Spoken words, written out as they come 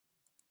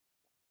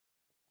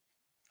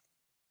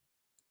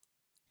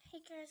Hey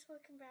guys,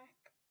 welcome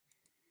back.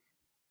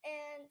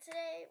 And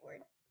today we're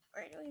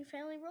doing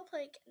family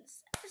roleplay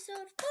against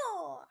episode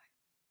 4.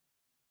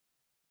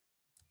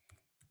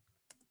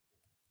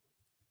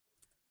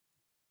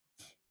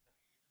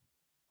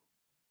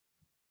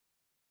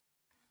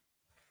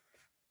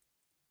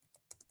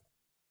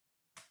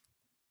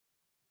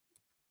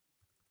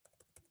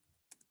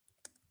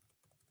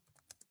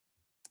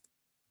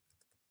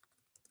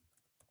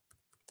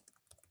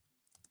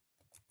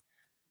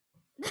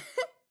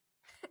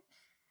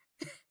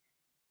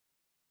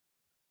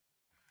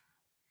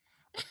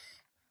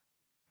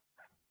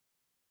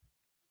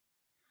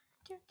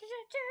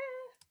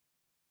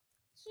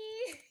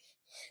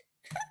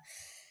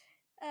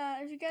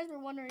 If you guys were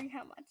wondering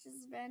how much this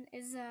has been,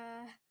 is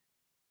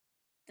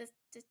this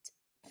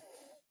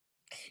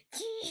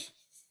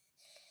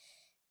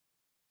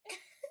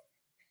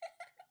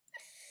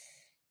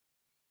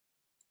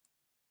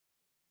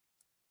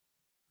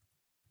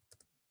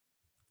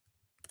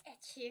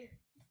at you.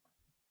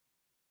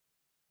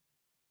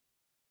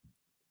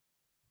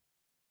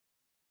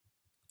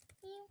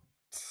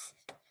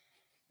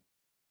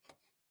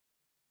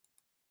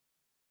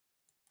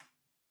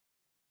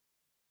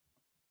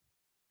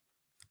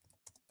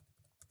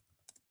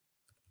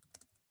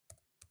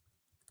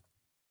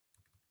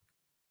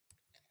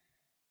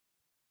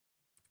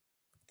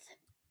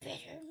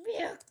 Bitter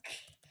milk.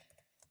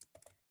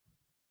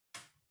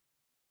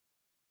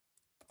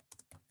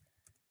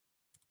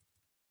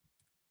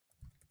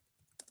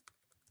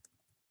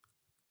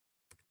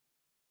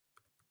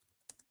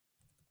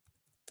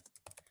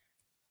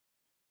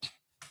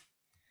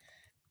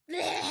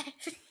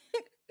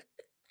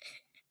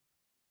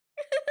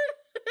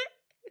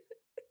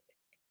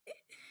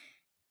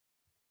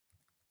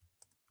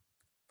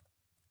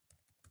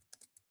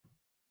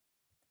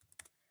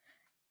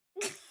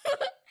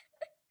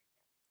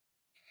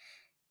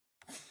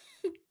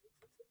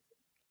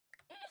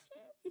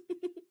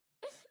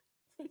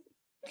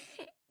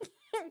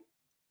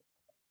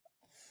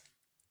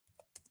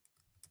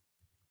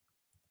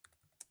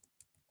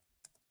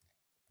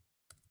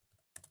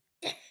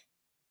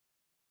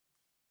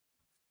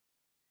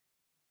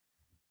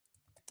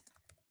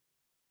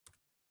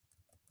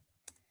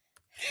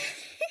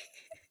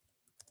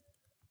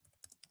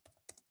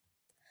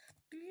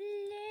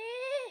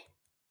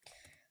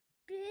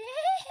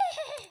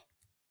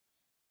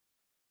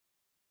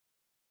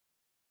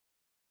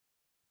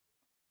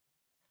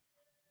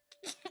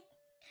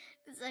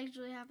 This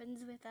actually happens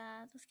with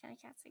those kind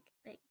of cats. They can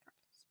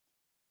practice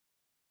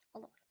a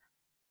lot.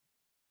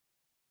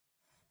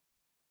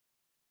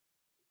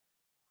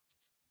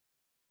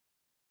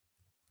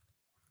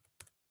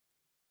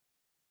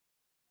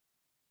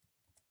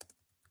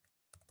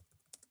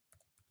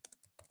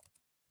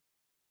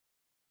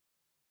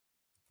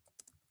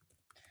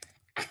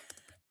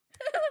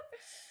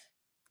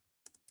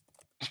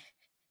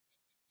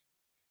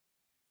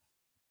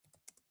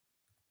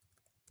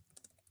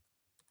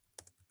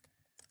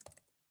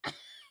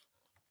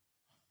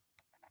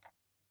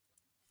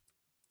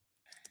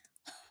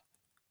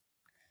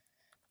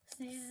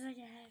 Sneezes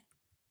again.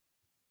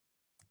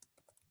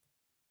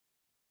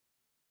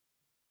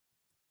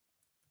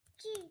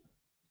 Gee.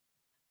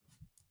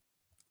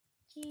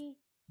 Gee.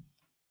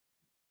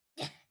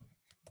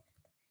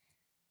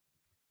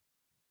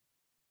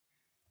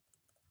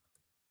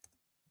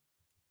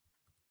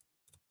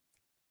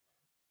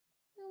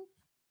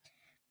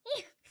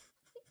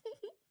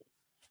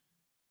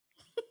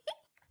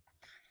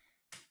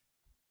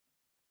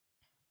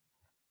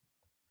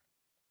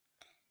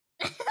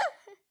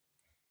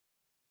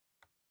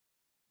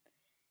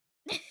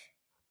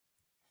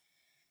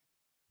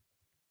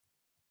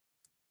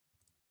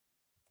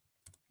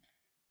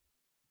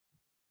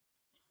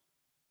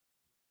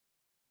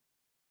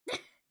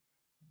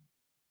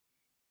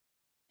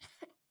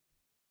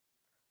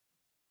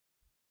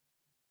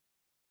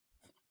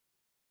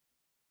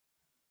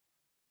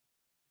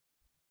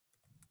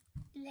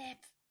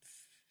 Lip.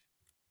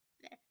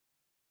 Lip.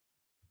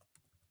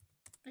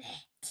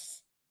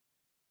 Blitz.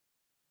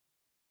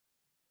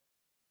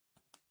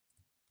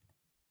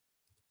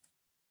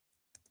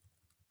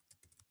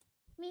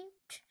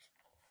 Mute.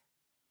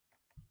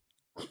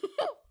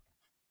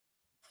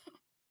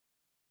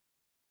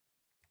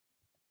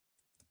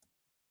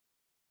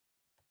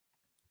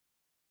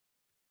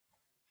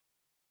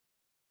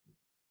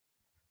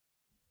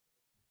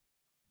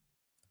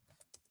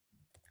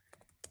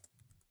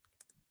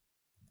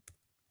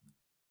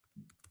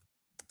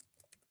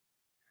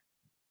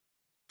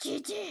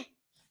 Gigi.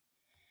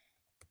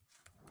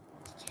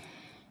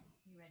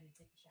 You ready to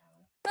take a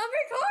shower? I'm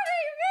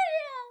recording a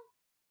video!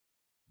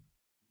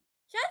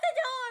 Shut the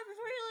door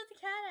before you let the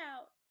cat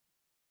out.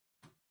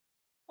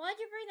 Why'd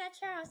you bring that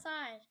chair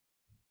outside?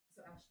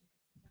 So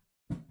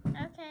Ashley can sit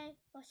down. Okay,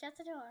 well shut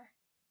the door.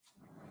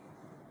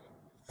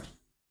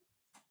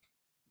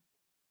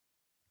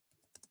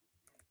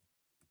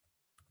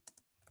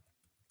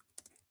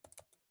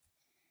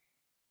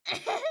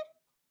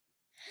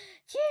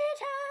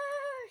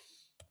 Cheetos!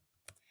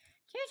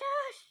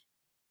 Cheetos!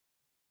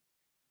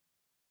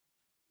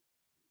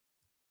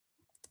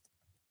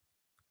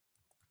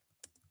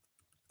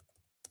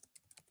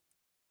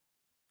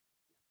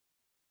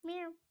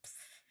 Meow.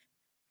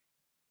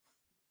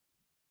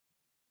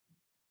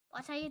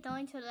 What are you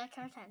doing to the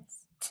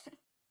curtains?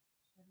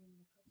 Shutting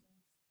the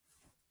curtains.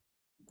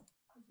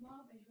 Because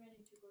Mom is ready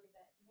to go to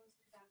bed. Do you want to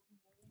sit back in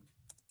the morning?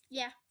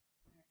 Yeah.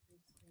 Alright,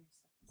 you just clear your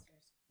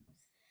stuff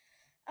upstairs.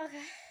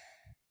 Okay.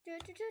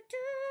 It's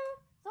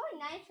only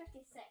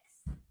 9:56.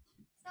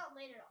 It's not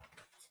late at all.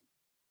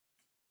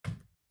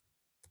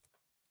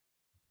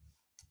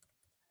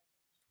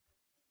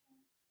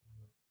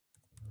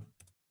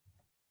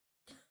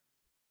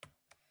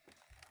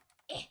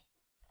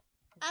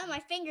 Oh, my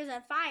finger's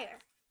on fire.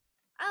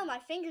 Oh, my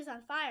finger's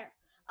on fire.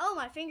 Oh,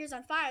 my finger's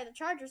on fire. The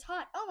charger's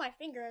hot. Oh, my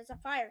finger is on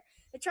fire.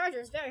 The charger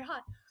is very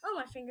hot. Oh,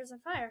 my finger's on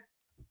fire.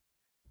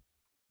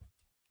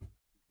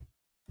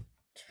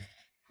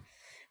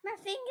 My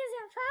finger's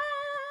on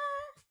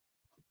fire.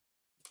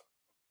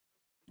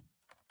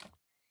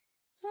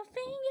 My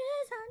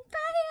finger's on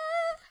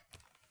fire.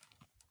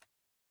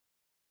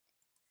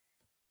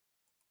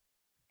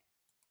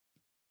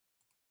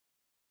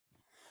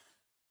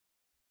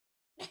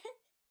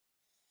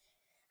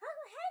 Oh,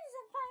 my hand is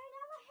on fire.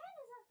 Now my hand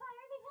is on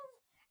fire because...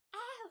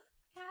 Ow.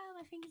 Ow,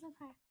 my finger's on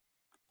fire.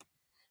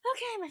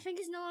 Okay, my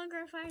finger's no longer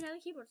on fire. Now the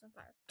keyboard's on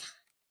fire.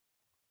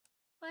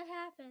 What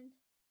happened?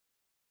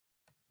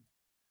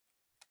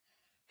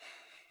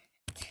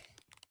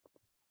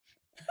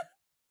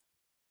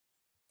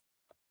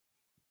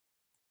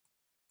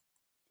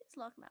 Let's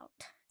lock him out.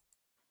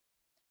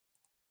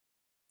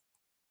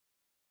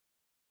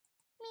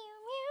 Meow,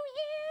 meow,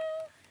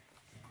 meow.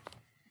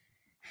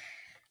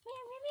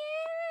 Meow, meow,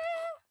 meow.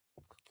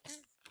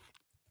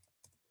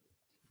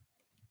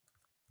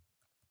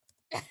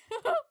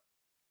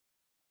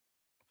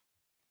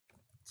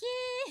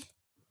 Gee.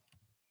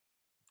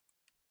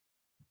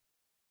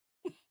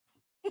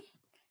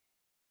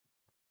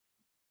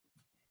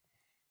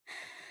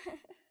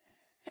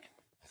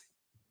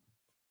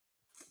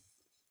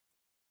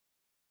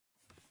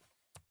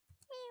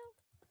 Meow.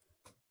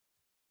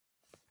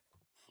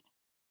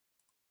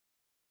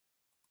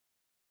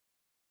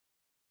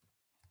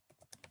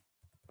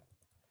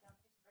 Now, please brush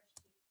your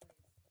teeth,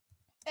 please.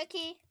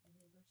 Okay. You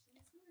didn't brush them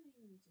this morning.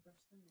 You need to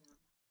brush them now.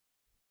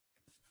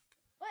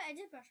 What? I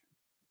did brush them.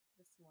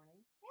 This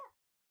morning? Yeah.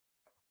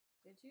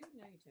 Did you?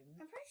 No, you didn't.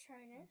 I'm pretty sure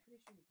I did. I'm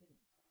pretty sure you didn't.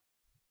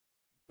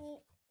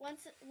 Well,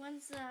 once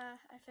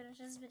I finish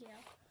this video,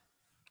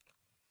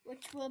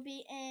 which will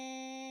be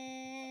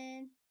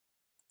in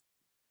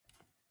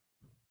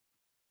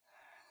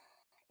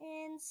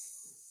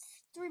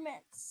 3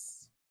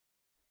 minutes.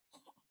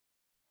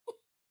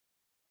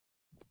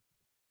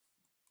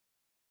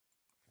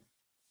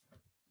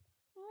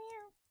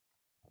 Meow.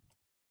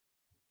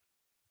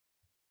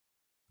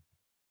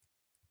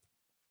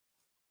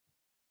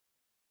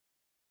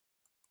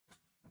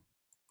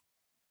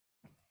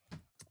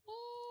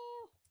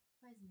 Meow.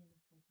 Why isn't it a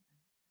full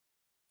camera?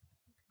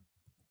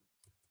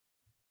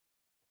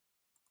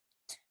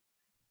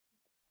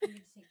 You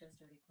need to take those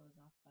dirty clothes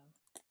off, though.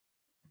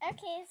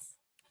 Okay.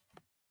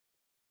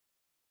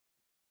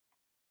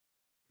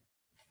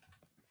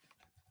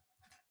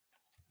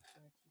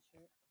 Wear a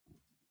t-shirt.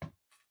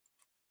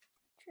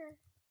 Sure.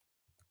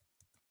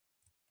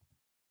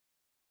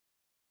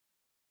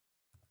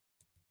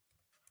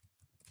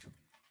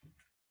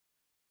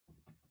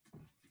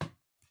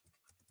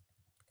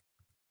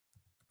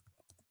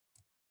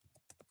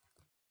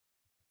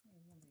 I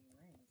don't remember you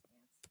wearing these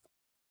pants.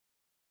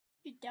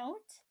 You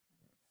don't?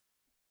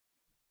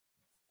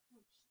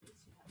 Oh, at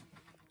least you have them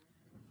in there.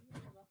 You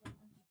have a whole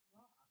empty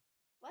drawer.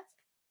 What?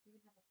 You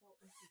would have a whole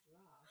empty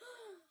drawer.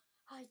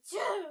 I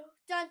do.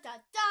 Dun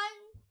dun dun.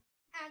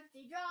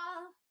 Empty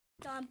draw.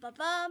 Dum ba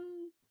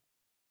bum.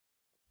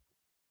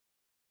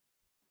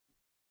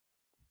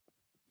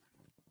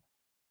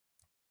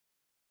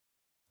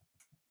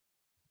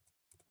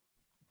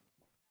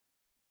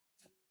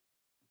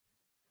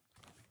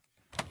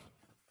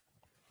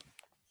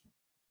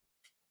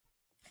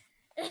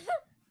 There's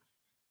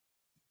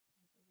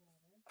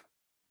the water.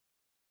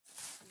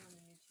 You want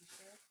a new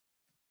t-shirt?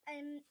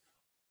 I'm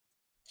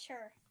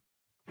sure.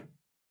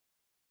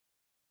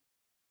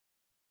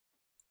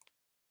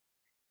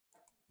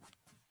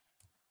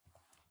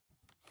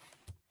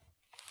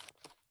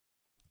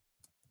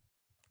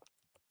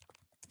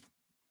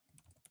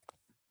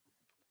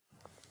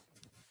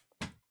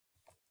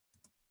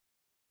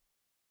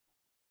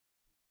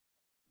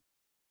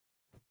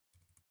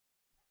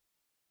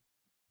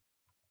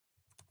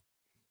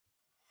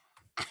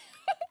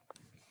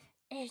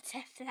 It's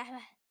a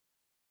flower.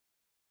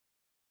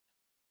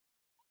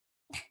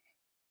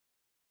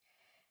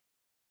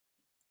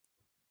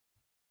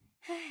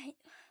 Alright.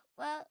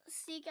 Well,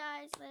 see you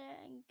guys later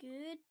and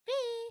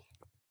goodbye.